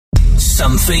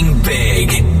Something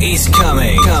big is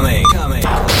coming. Get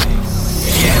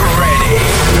ready.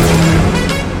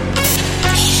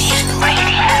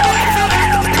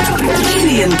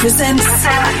 Helion presents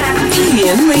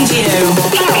Helion Radio.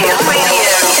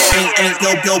 Ain't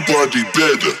no body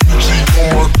better. Gucci on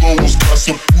my clothes, got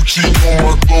some Gucci on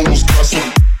my clothes, got some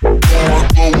on my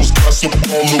clothes, got some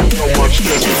all over my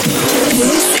chest.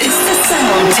 This is the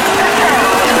sound of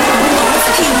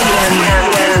Helion.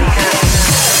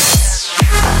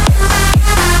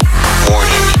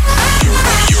 Warning, you're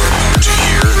about to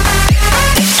hear.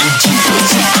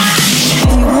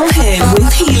 You are here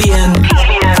with Helion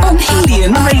on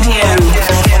Helion Radio.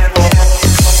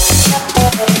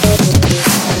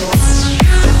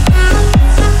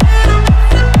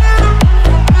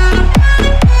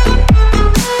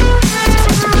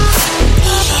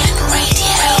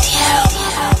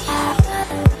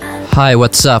 Hi,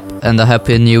 what's up, and a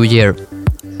happy new year.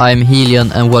 I'm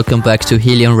Helion and welcome back to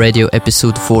Helion Radio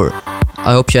episode 4.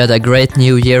 I hope you had a great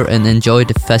new year and enjoyed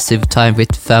the festive time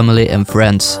with family and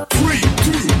friends.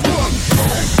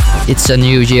 It's a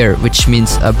new year, which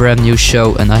means a brand new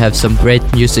show, and I have some great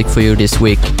music for you this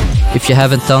week. If you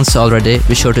haven't done so already,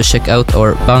 be sure to check out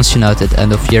our Bounce United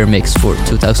end of year mix for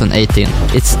 2018.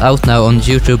 It's out now on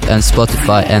YouTube and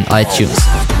Spotify and iTunes.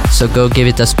 So go give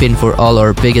it a spin for all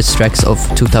our biggest tracks of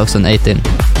 2018.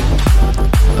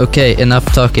 Okay, enough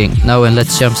talking. Now and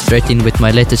let's jump straight in with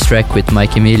my latest track with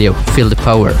Mike Emilio, Feel the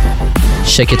Power.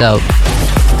 Check it out.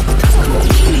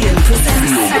 Helion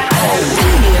presents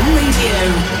Helion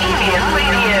Radio.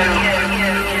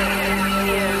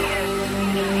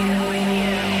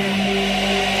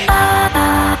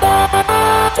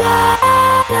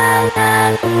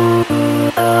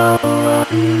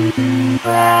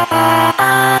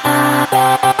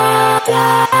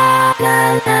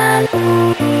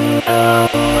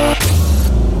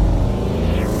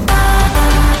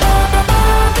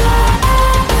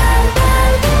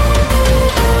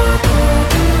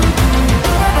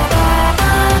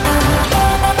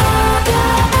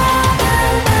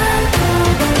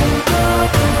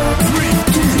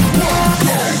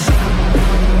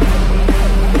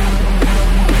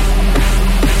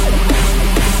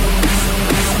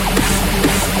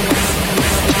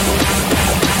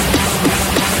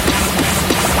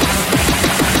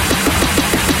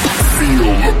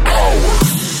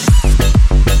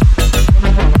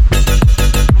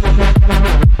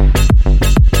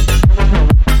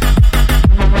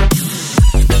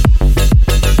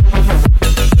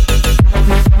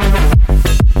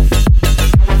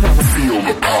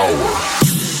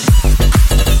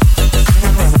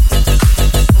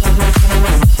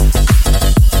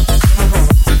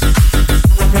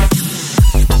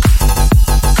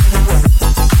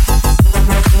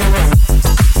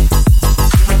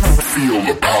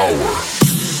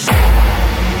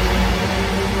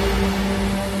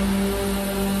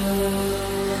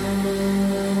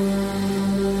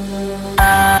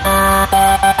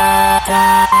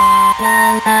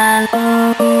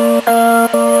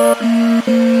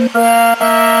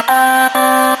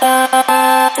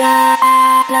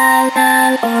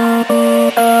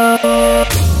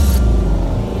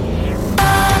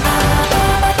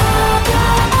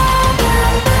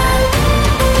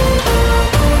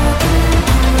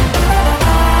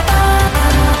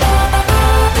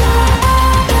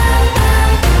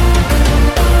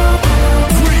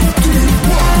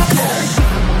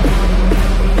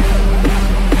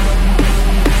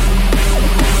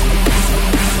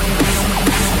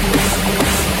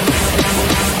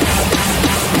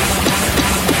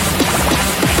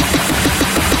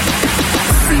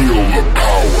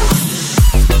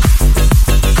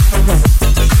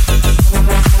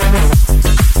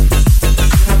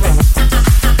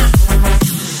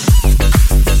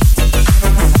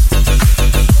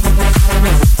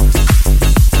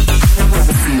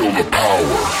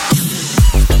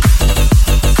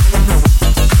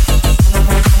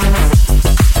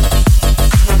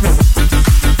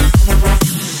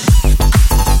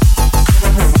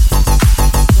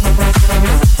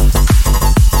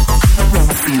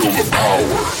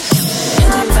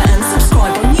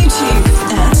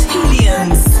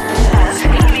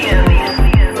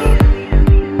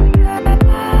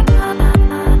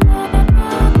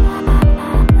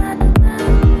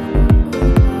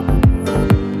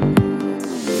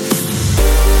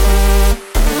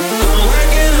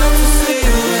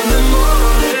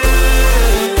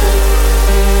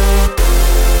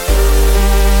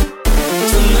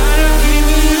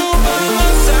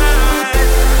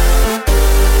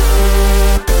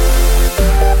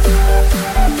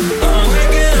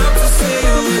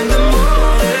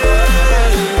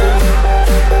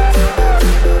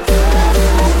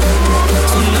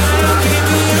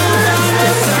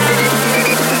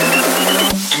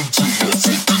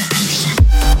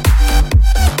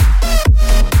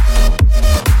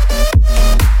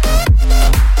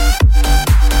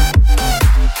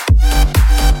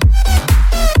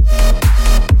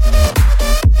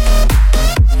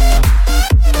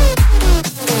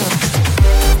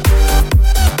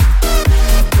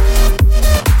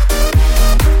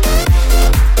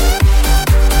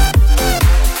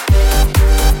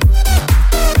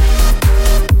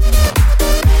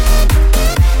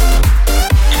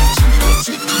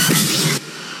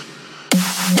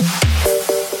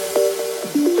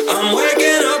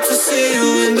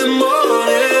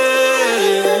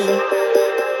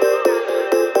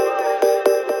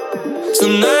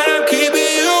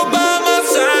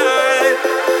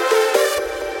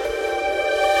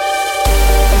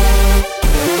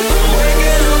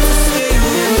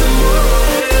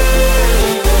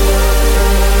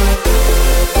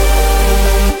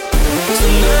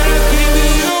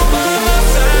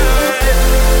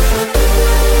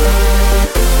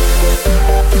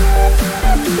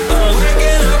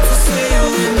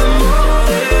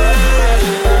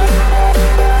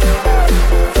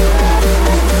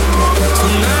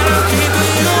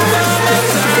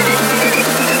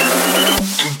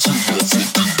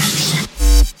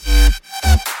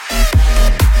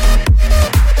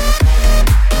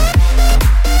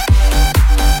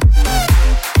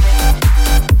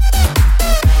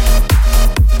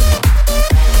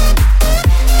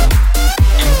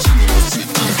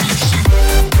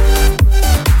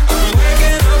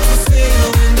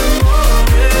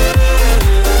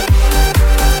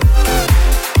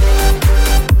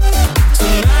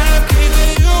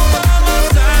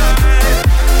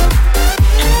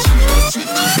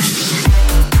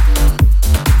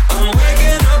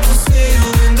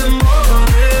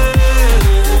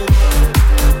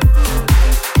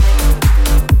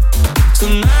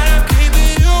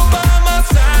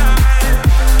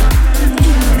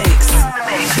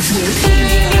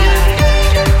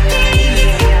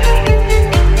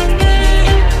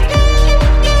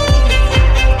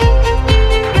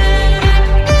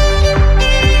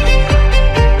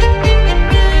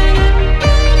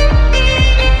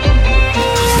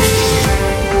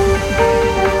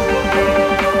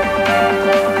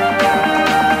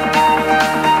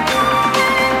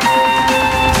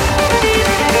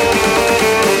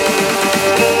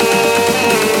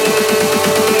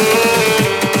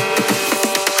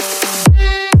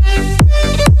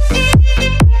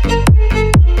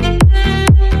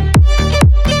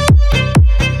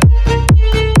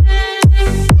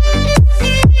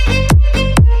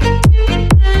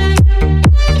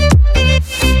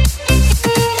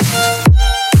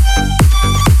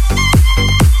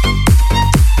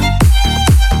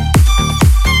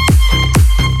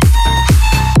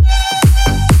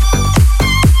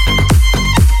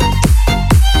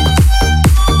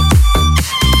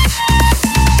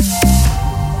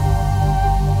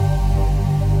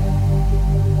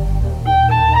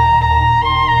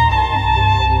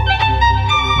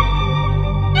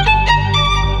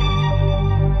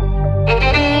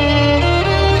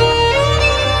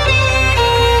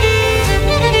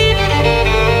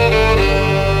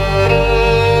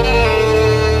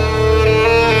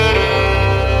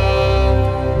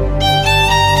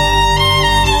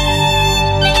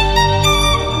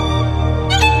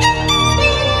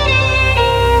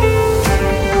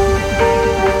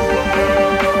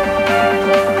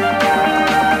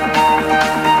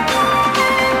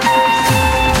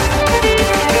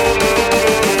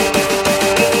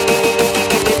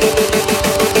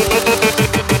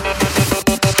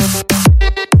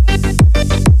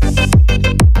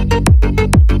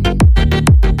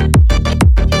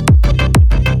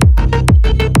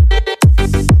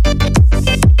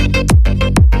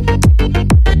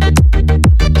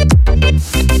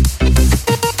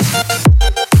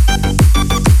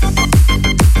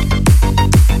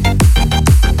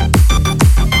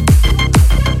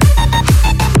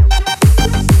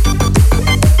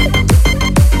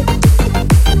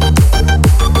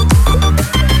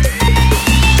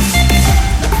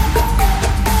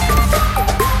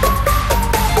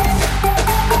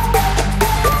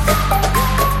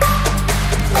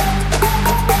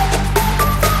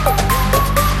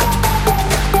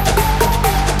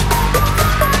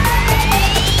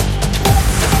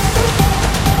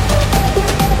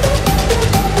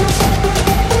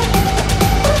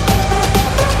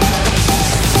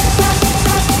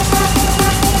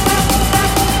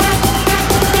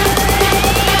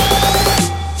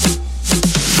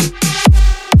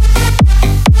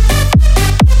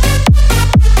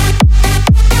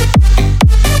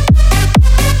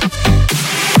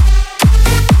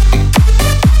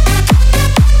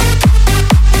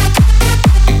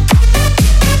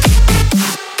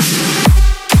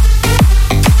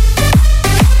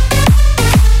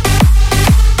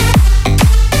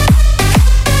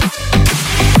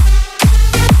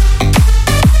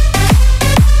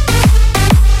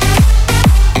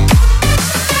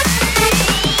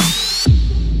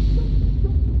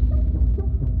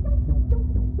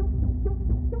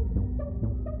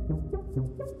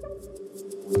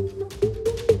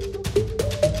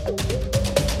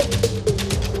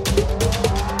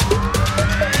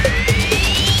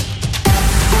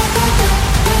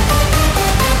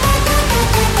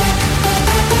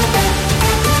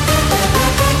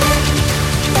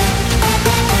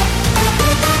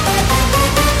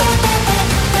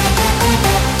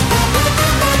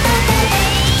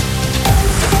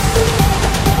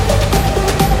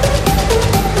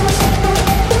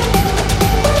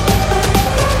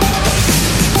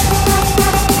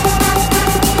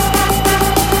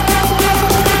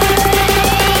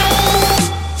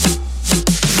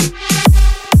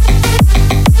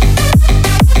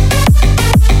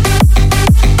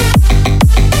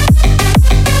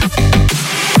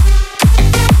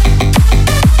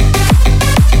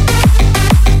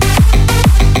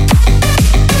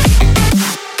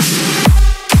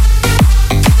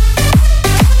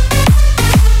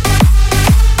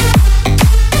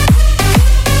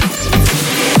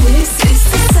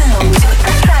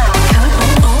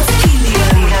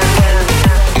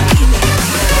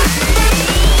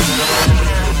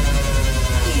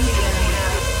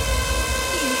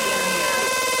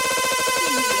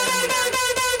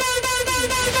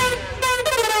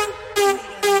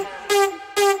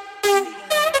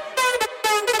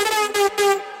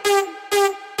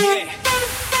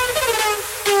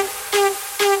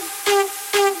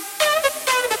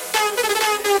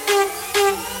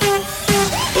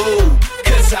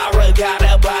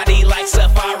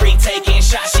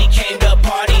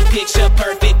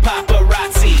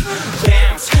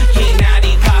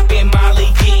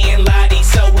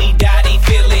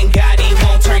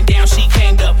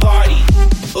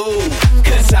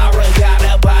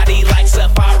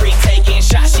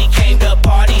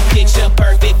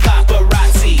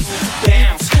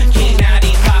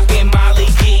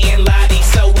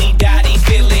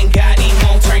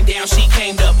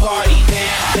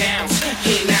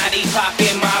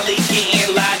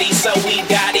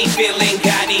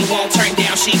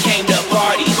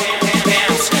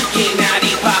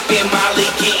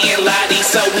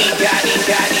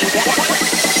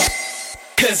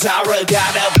 'Cause I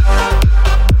got up.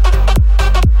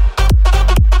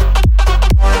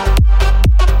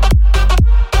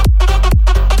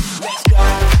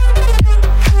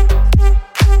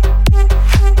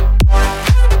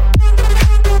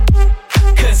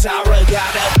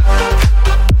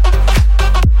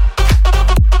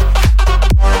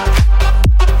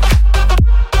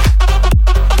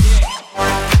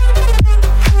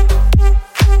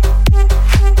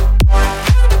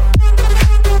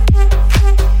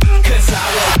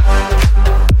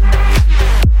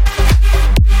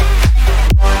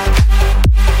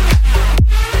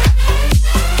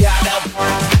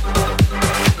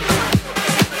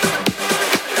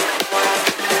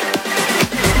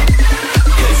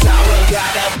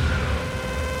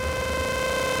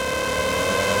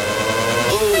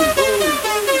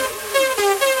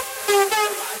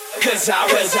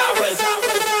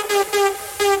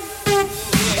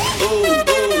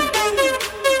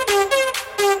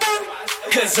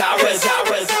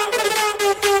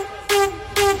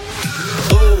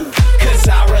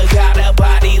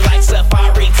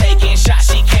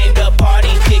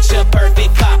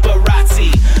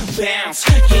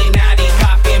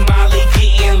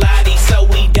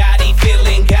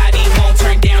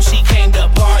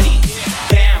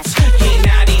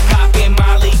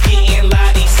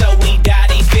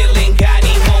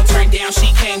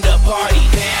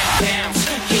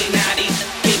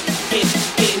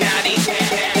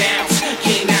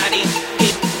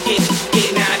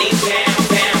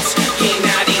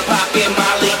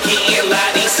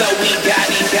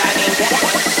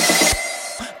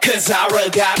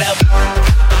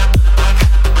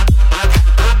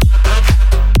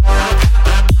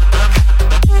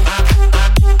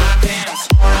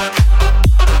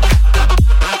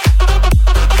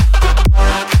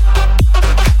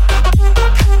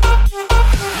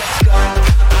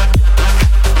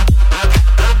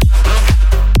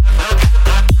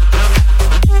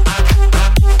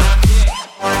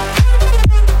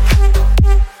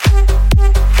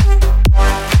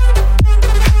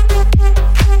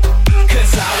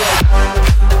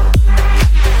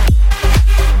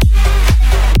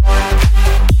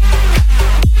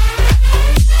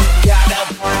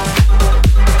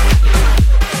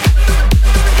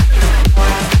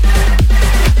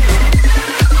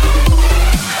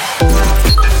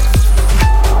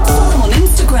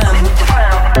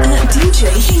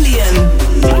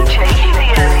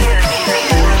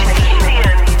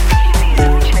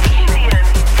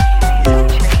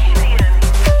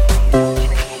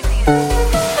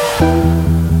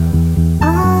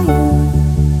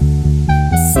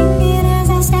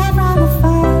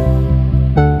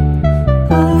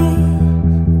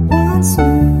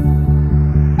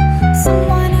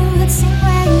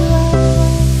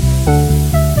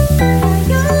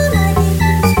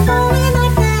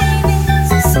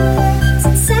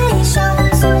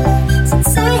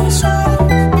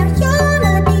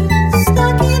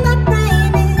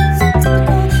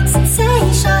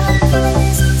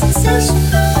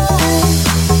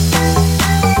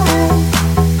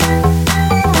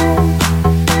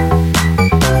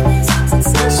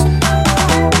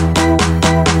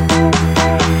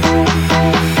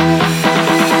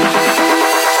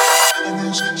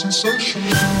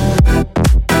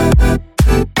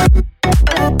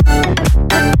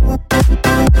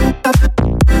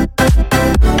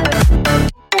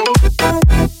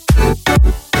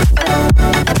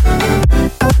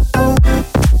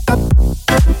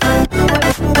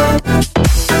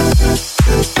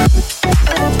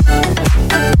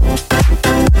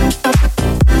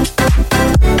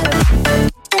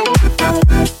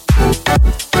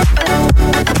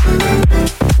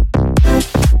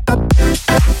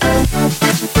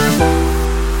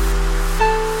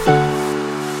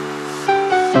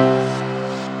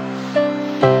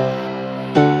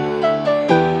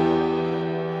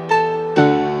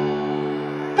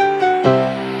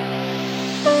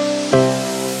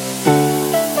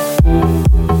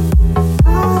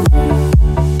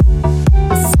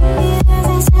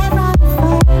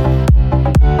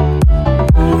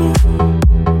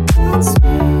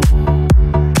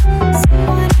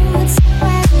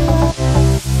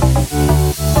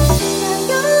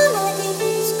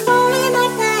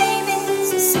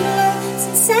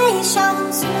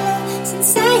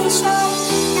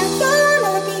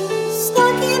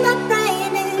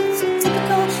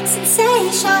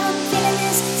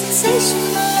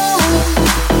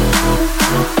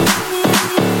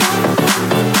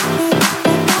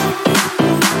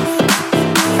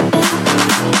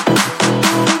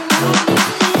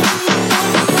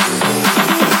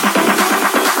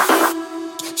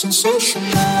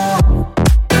 Sensational.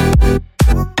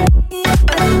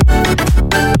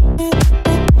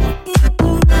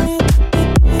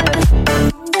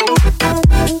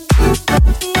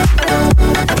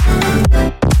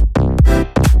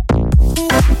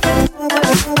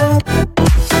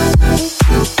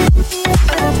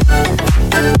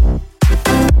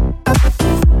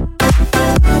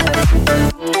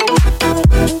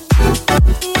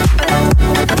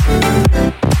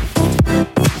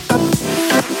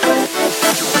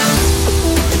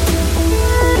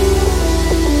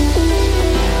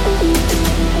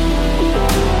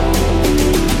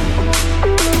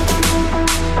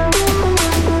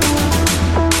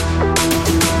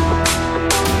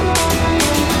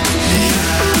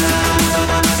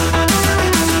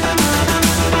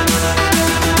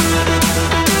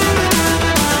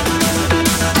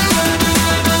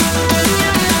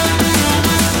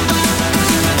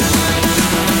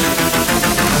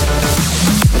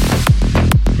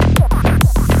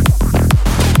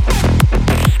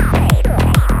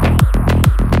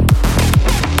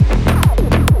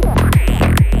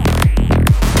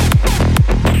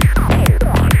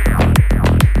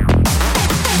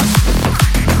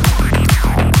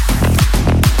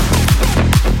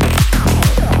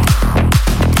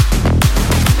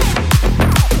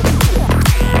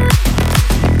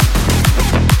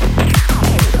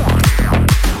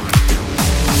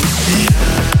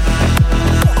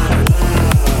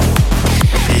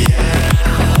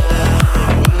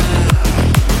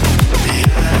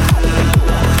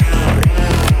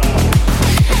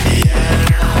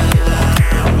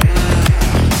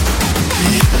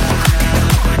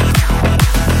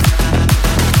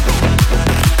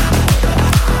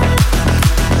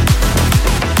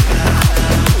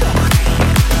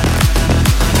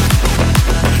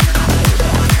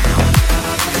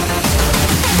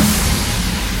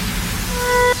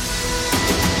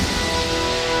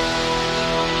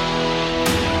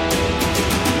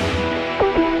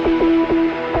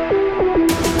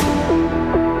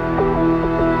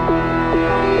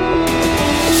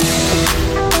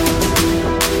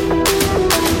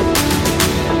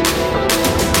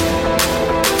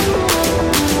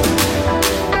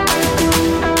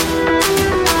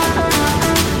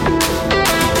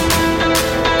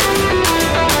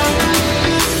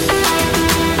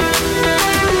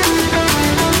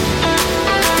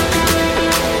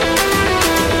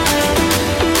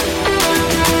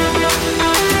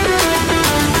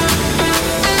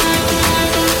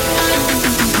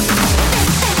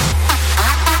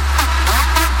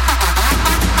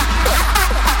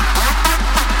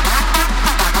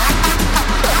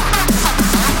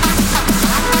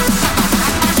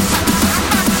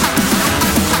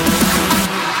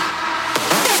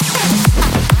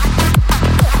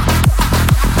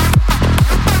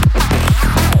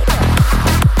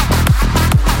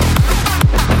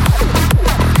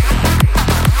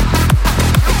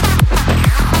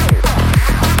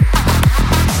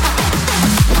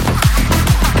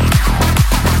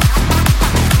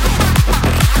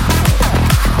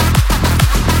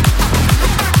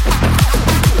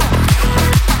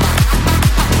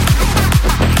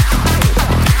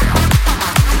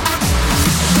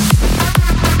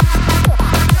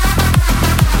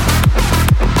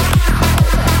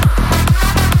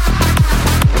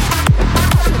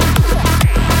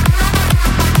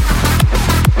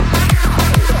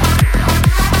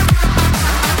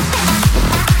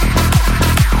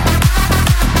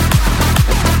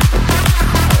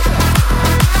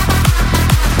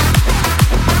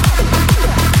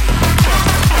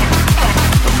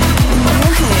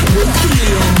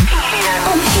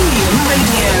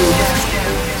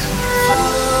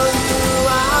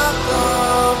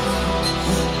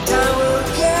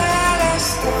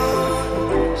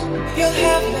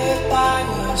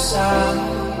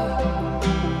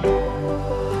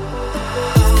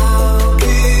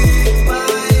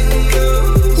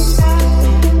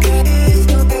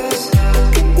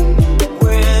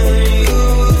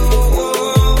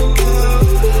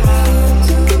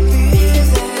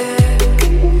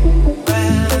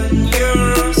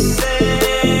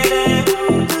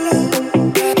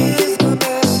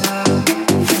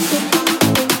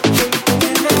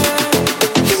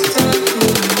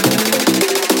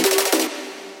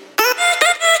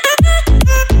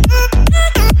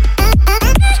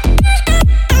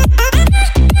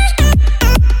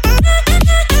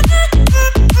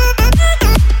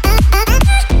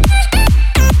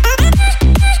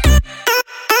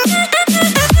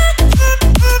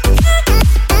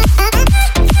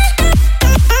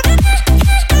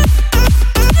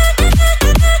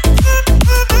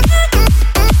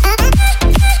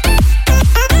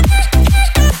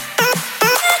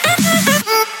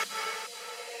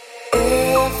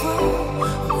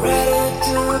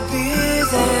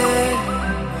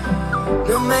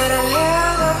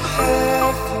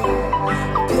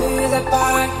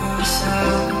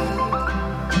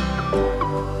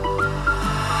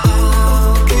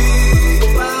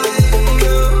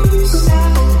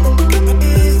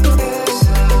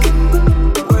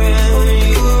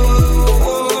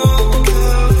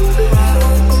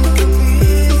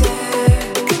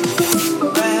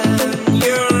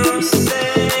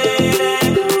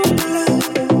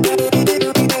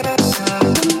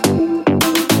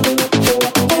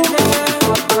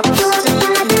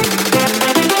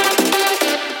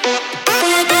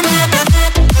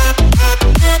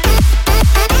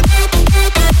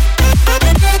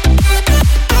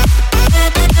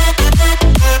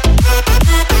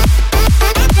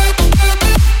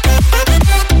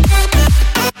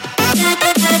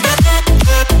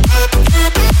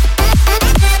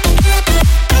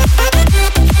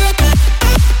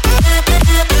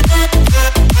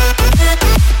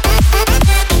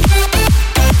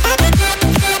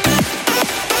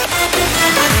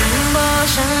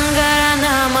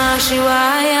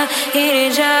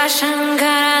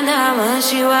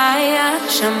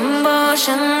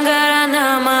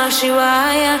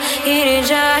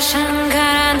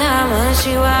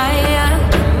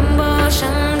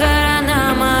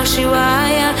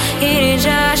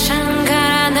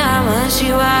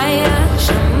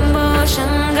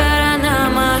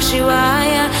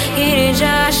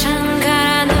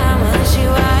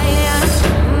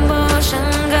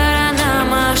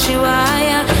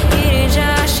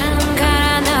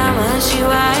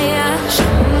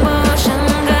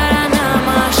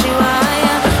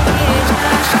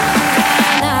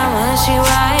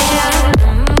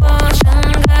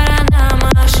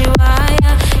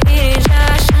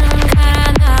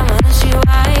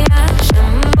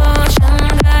 Shambho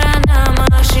Shankara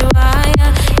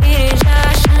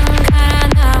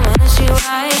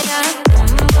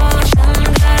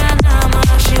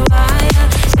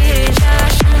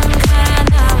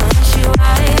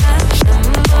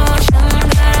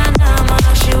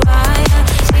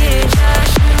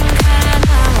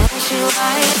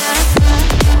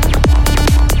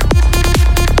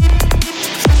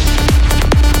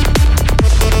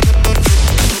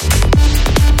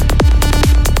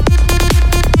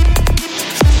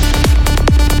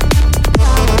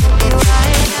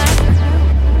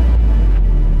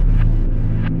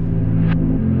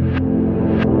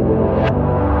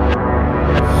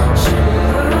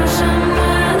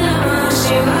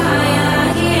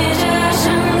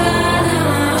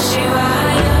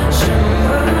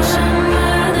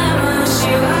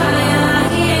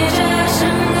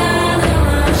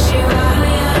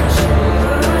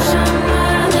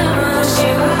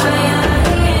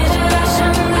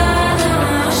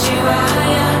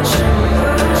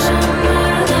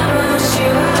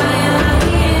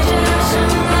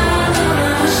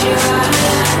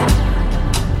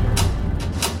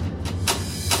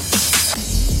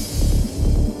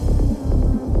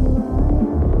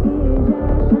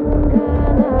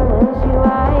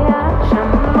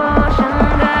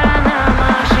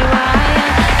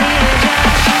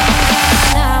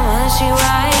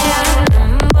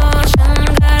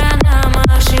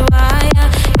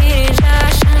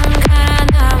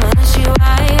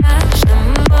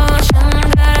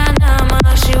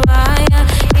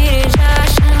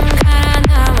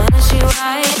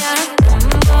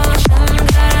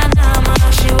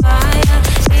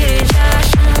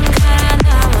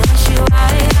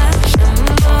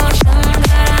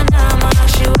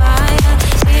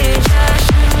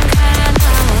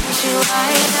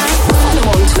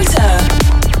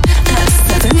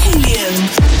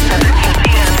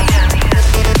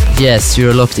Yes,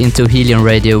 you're locked into Helion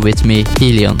Radio with me,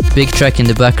 Helion. Big track in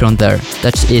the background there,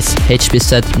 that is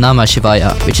HBZ Namah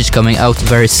Shivaya, which is coming out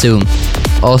very soon.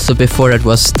 Also before that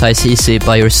was Tice Easy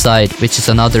By Your Side, which is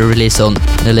another release on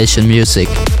Nelation Music.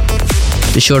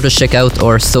 Be sure to check out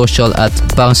our social at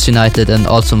Bounce United and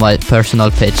also my personal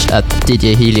page at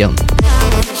DJ Helion.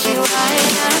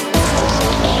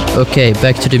 Okay,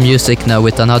 back to the music now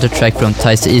with another track from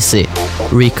Tice Easy,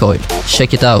 Recoil.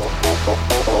 Check it out.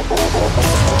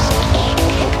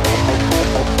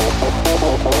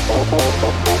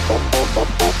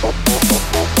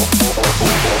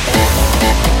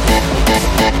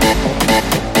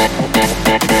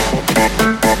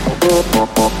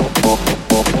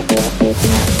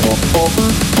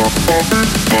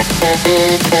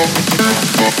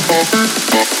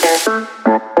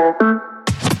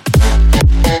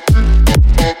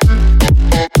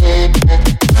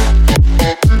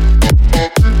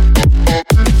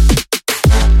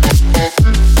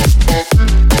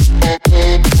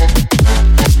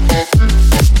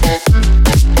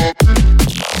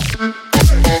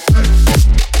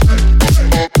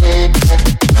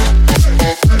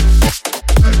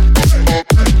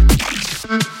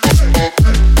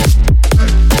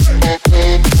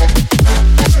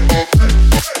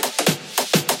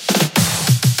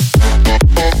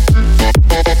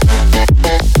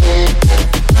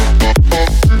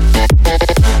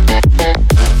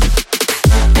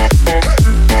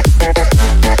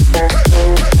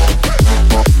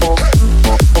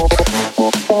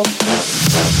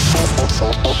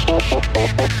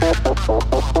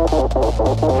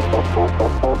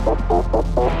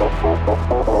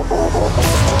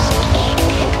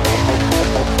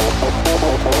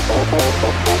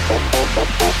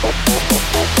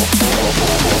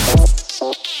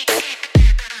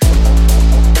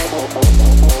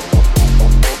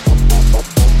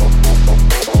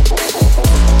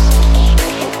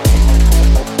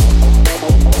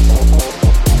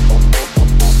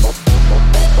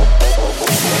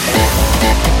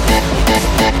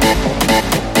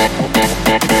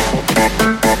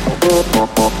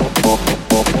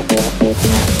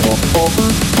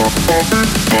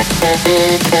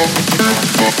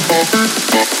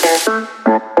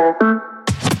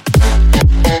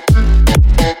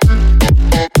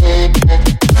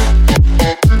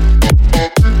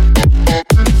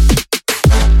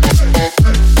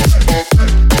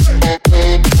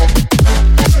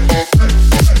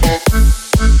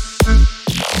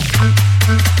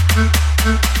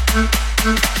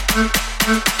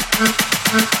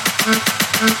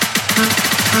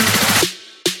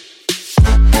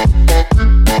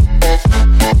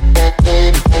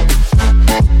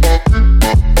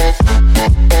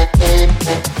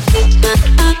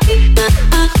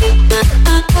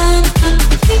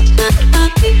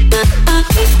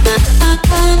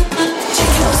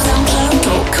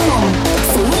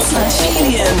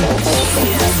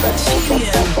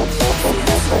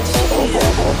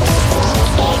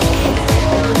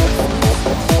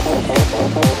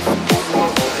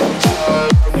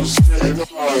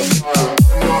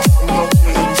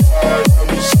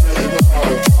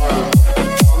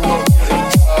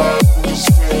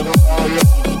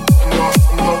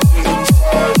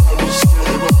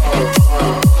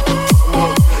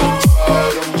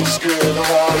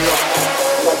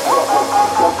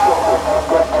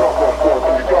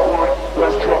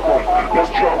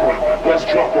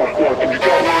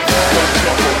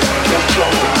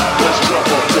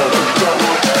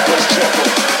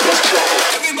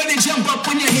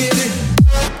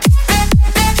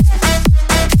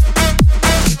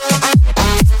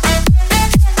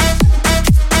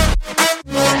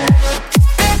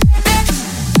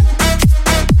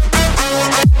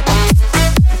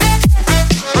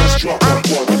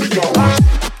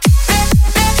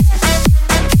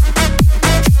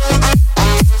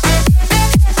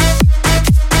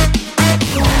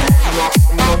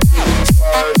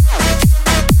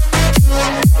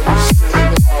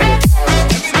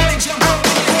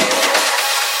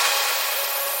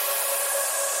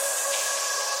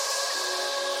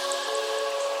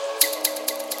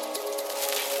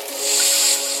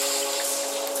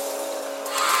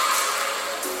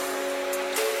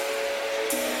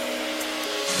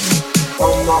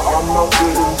 I'm not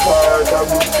getting tired, I'm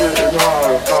just getting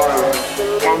higher.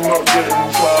 I'm not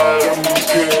getting tired, I'm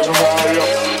just getting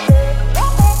higher.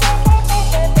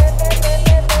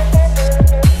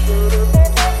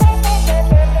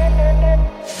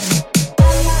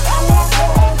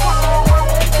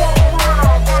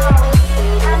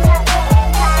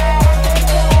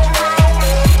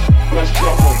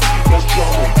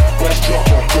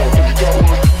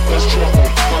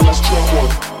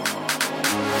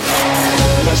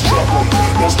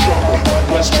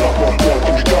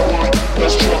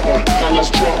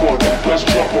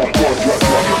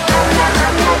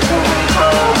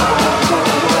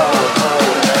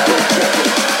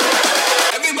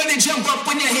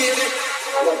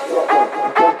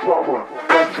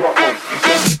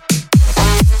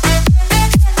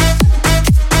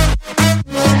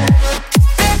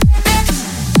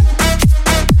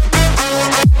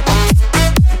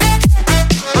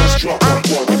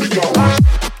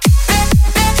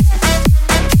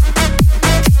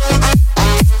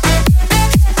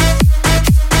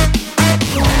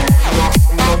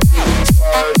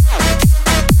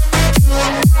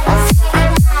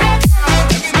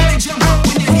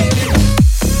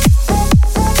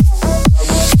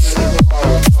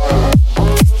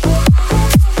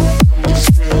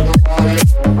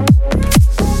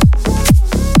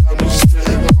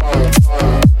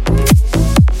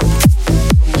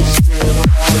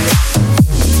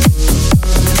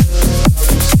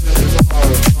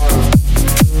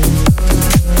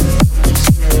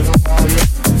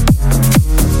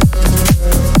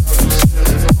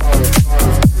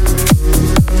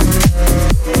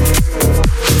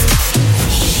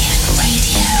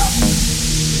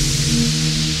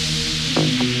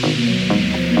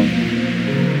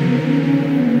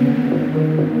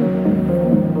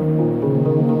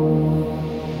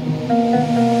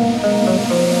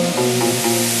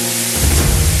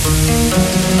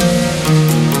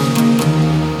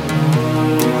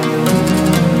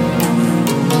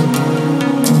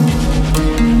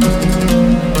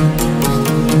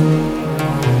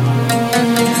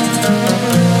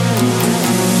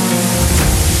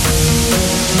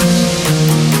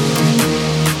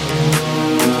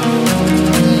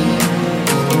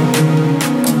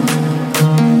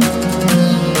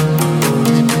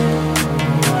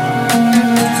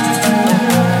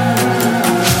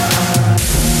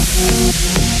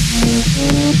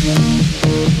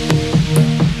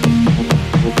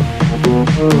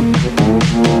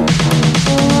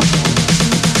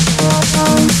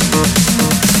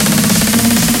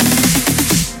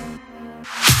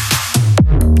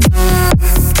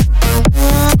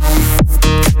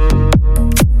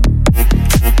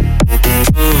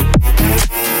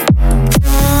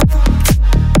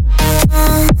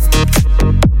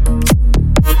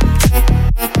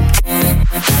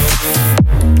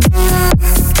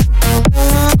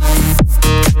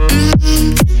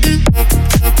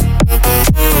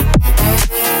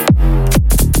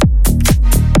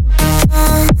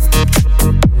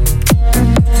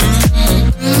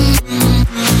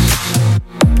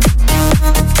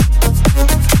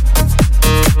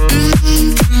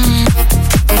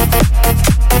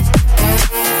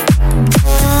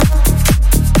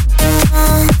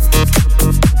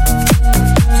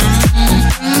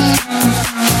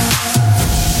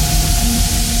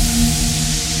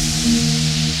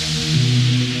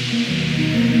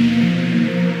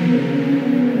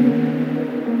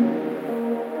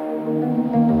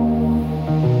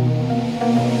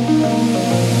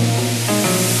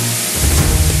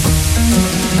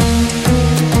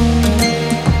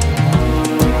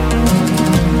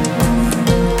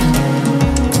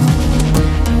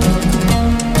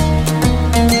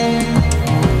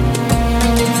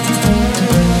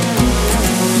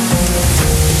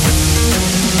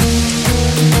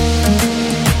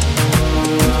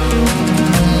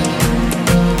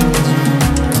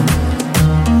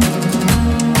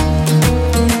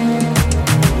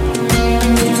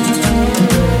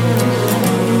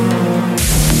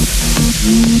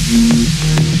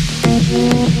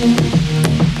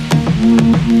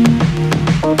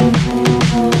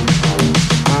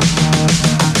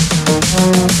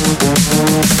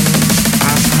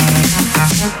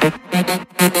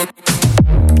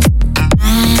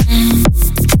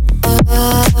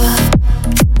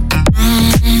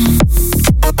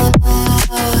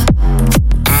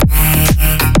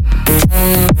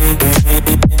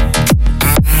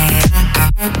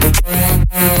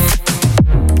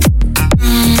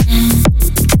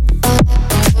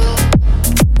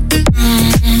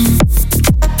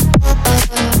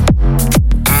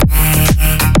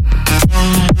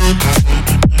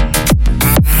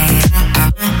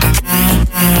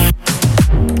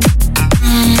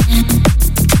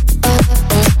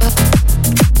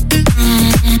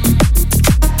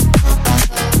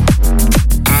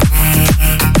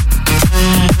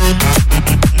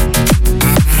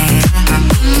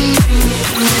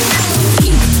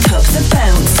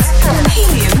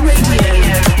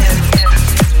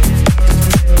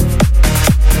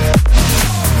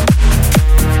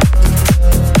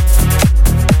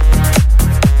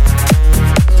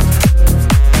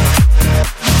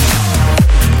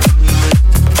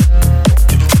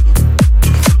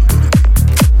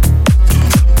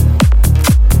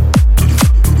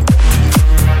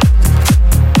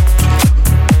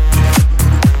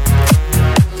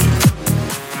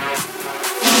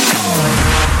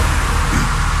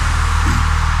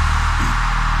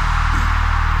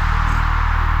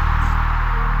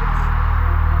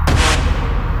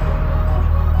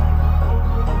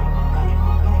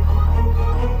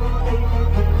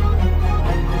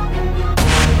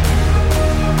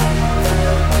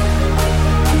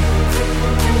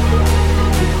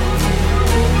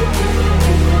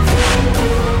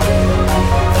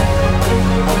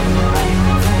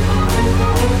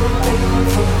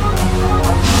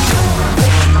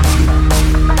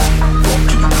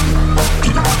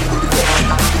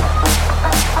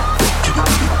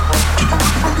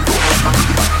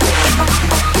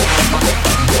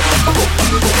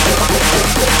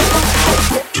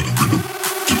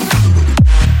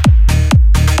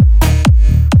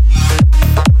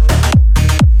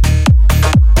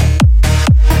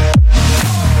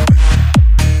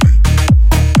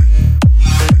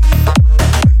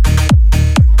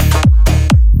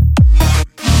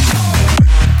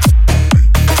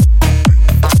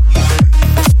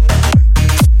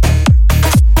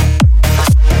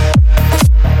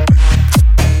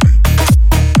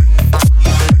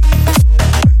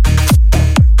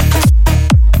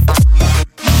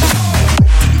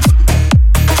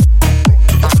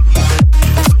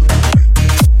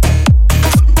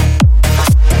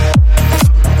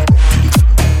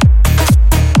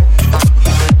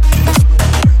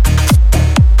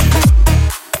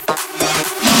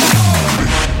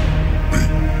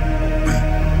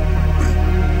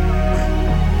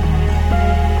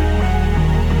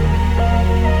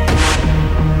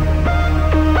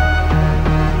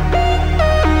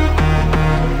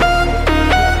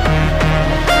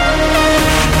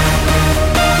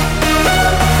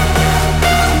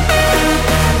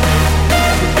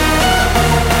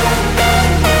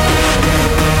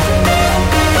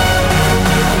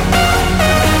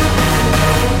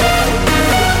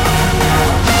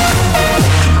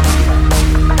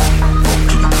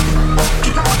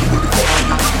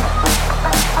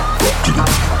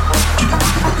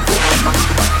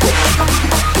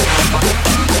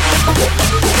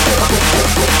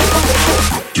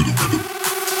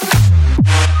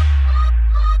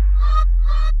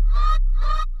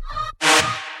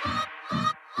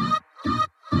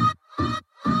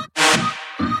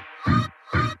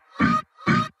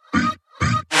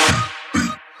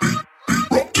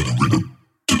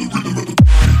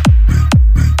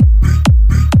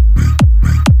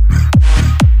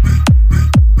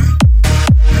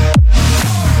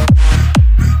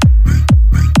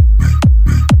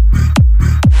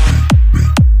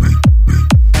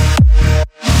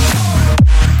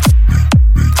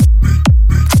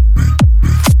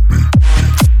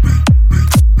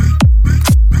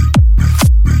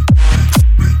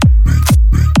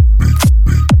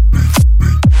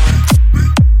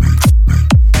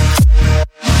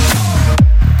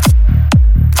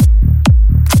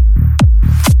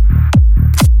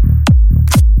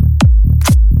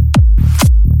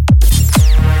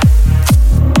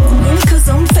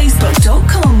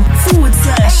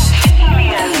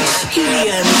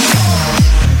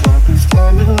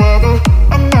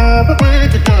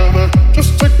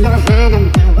 my hand and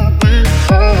we will be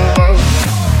alright.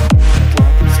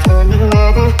 Darkness turning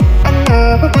weather, and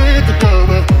now we'll be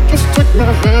together. Just take my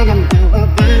hand and we will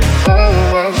be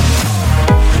alright.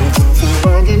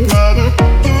 Finding matter,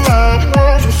 the light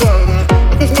was inside it.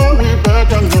 If there's no way back,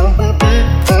 I know we'll be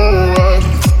alright.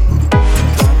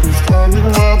 Darkness turning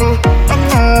weather, and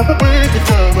now we'll be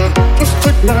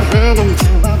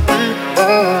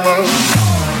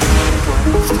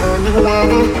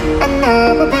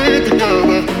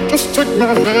together. Just take my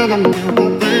hand and we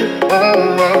will be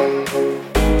alright.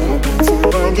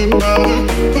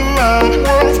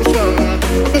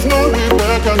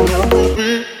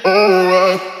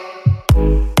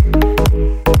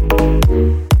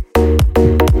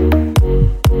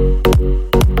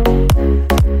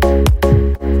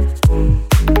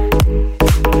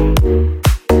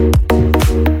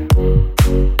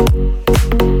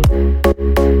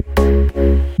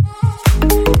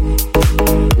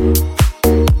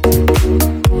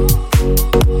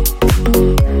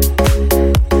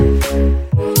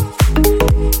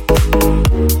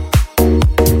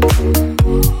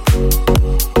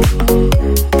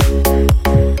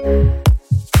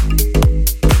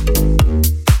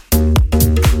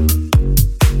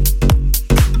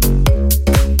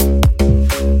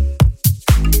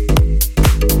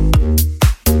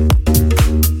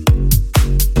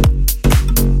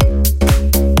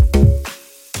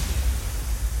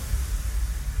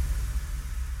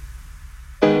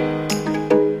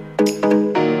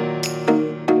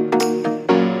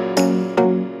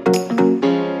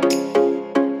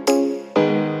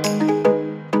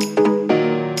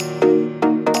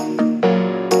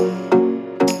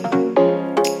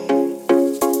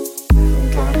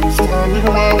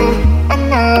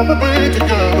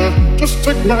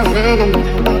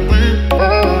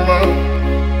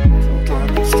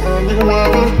 Darkness turning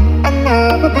weather, and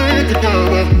now we'll be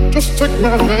together. Just take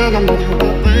my hand and we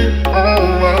will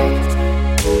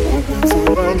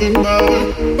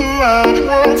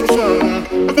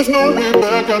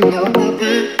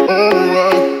be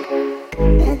alright.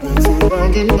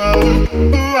 Finding matter,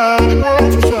 the light was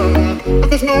inside it. If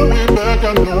there's no way back,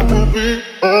 I know we'll be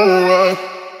alright.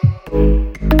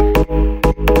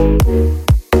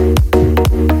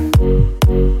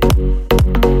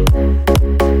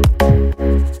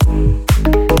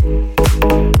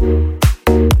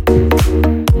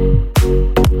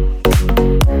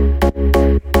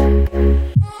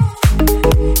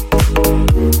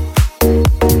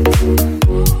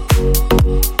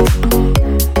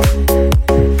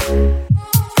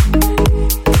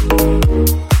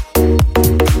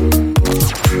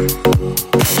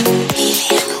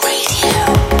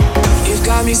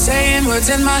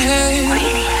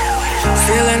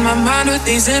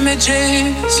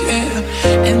 Images,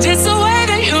 yeah, and it's the way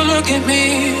that you look at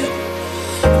me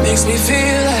makes me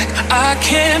feel like I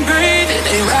can't breathe. It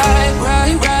ain't right,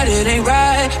 right, right. It ain't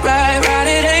right, right, right.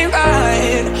 It ain't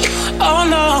right. Oh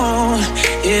no,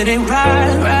 it ain't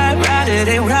right, right, right. It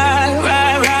ain't right,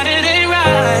 right, right. It ain't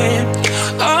right.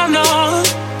 Oh no,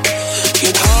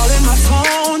 you're calling my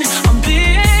phone. I'm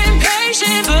being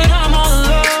patient, but I'm all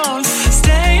alone.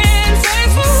 Staying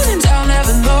faithful, and I'll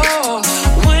never know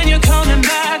when you're coming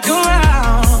back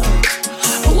around.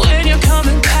 When you're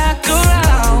coming back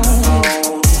around.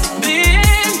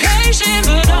 Being patient,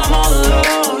 but I'm all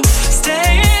alone.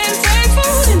 Staying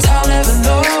faithful, and I'll never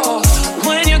know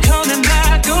when you're coming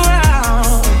back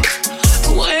around.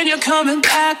 When you're coming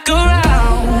back around.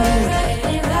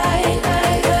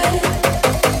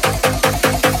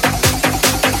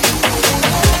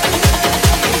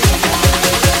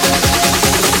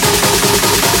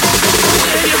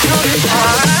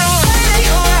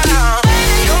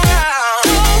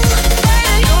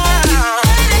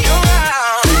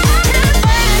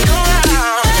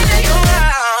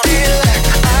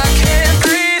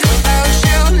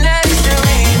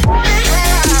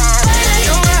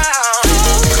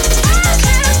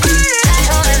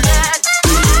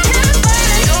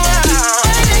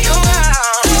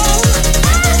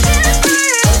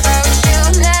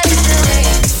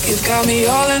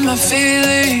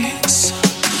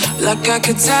 Like I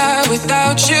could die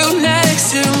without you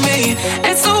next to me.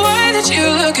 It's the way that you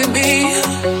look at me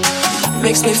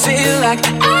makes me feel like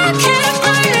I can't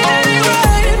breathe. It ain't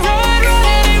right,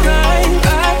 right, right. It ain't right,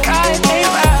 right, right. It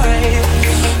ain't right.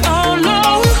 Oh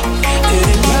no, it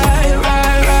ain't right,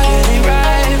 right, right. It ain't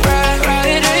right, right, right.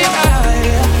 It ain't right.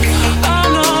 Oh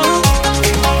no,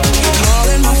 you're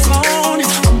calling my phone.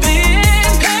 I'm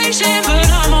being patient, but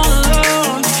I'm all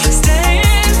alone.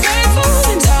 Staying faithful,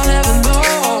 and I'll never know.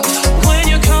 When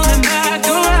you're coming back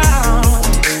around,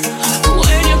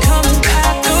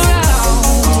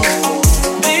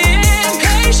 being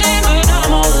patient.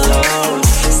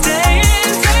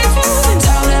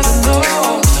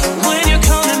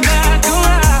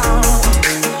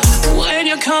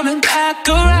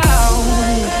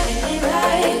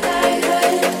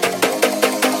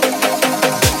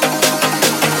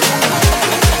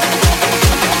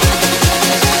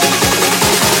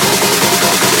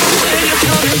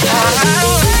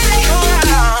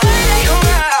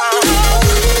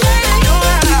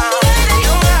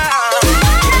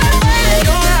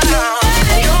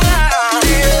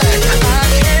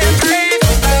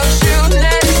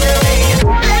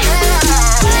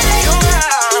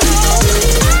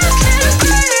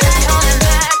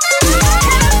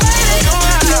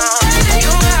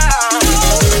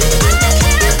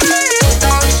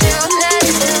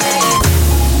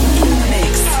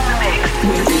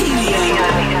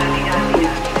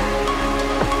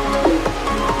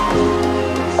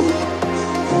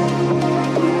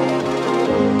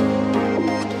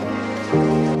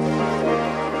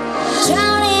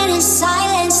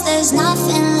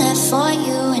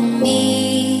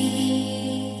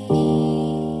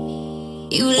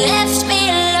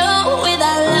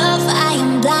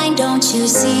 Can't you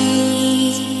see?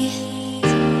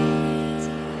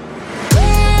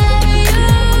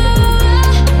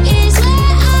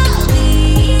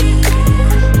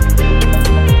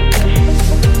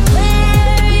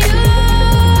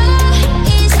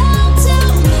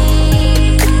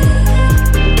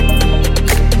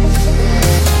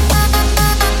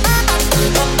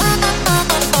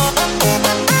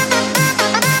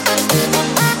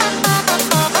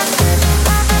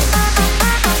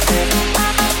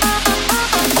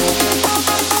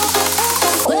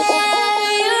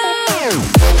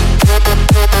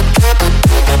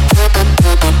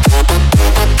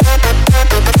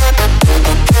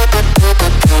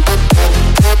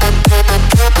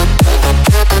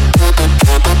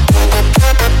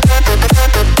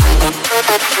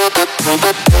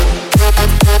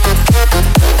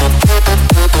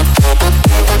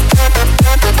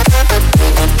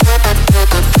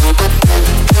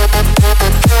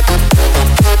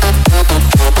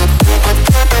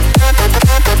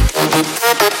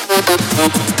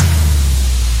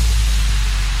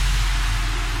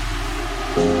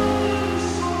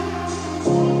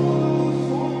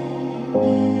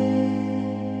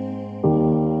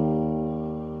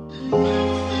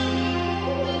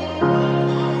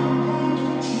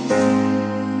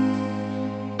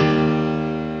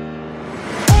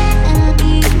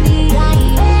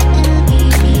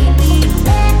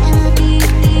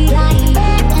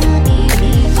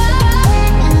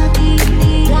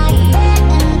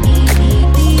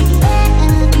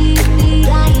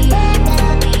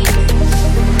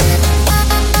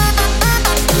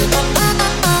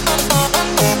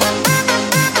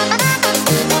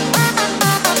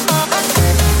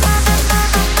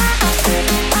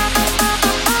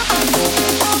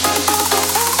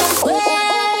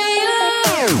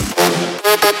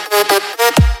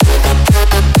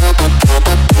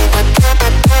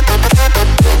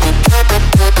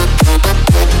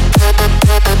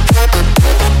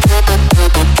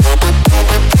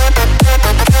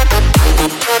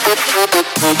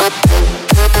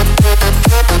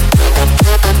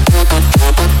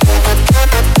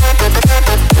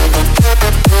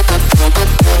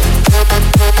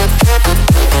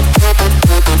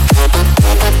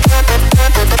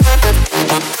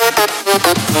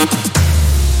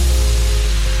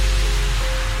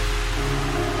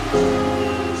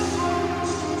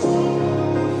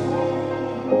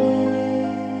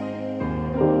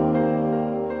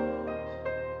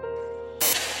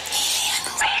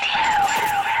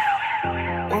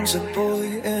 Once a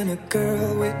boy and a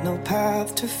girl with no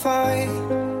path to find,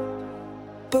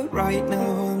 but right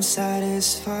now I'm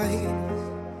satisfied.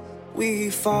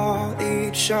 We fought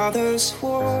each other's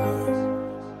war.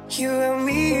 You and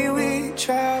me, we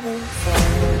travel far.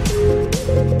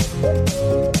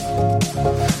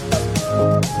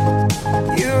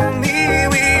 You and me,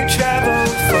 we travel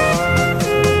far.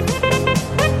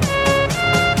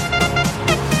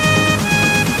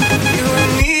 You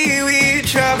and me, we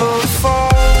travel far.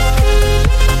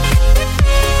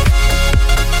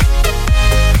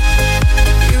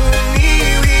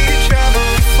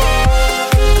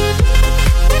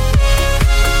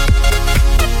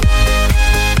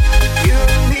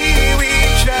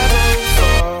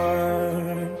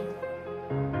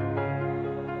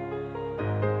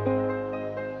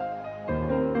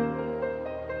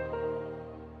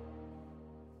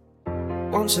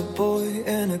 Once a boy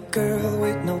and a girl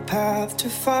with no path to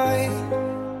find,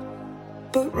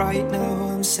 but right now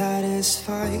I'm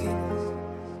satisfied.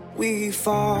 We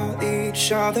fought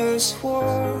each other's war.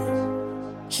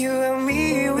 You and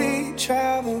me, we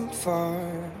travel far.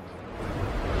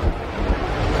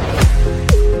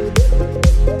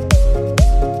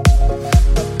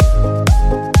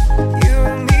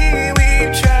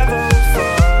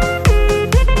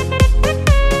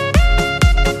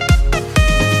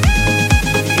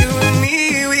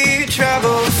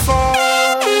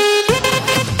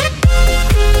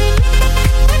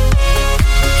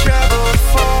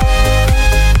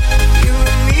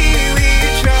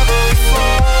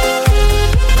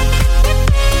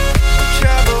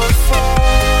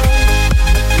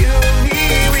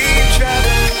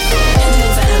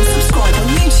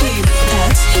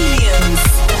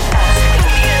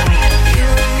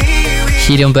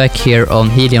 Helium back here on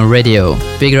Helium Radio.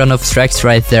 Big run of tracks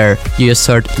right there. You just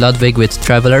heard Ludwig with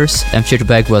Travelers, and future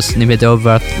back was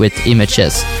Nimedovat with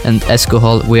Images, and Esko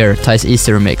Hall Weir Ties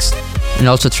Easter remix. And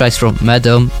also tracks from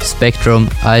Madam, Spectrum,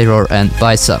 iRoar and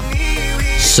Visa.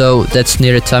 So that's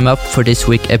nearly time up for this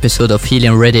week's episode of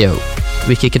Helium Radio.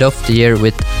 We kick it off the year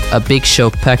with a big show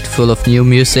packed full of new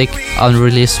music,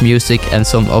 unreleased music and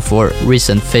some of our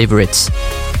recent favorites.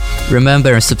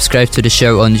 Remember and subscribe to the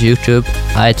show on YouTube,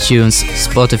 iTunes,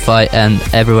 Spotify and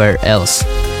everywhere else.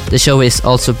 The show is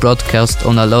also broadcast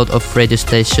on a lot of radio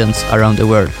stations around the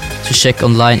world, so check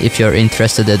online if you're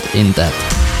interested in that.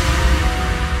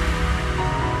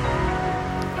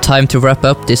 Time to wrap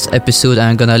up this episode, and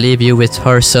I'm gonna leave you with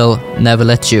Herschel, Never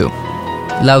Let You.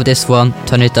 Love this one,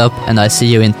 turn it up, and I see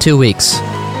you in 2 weeks.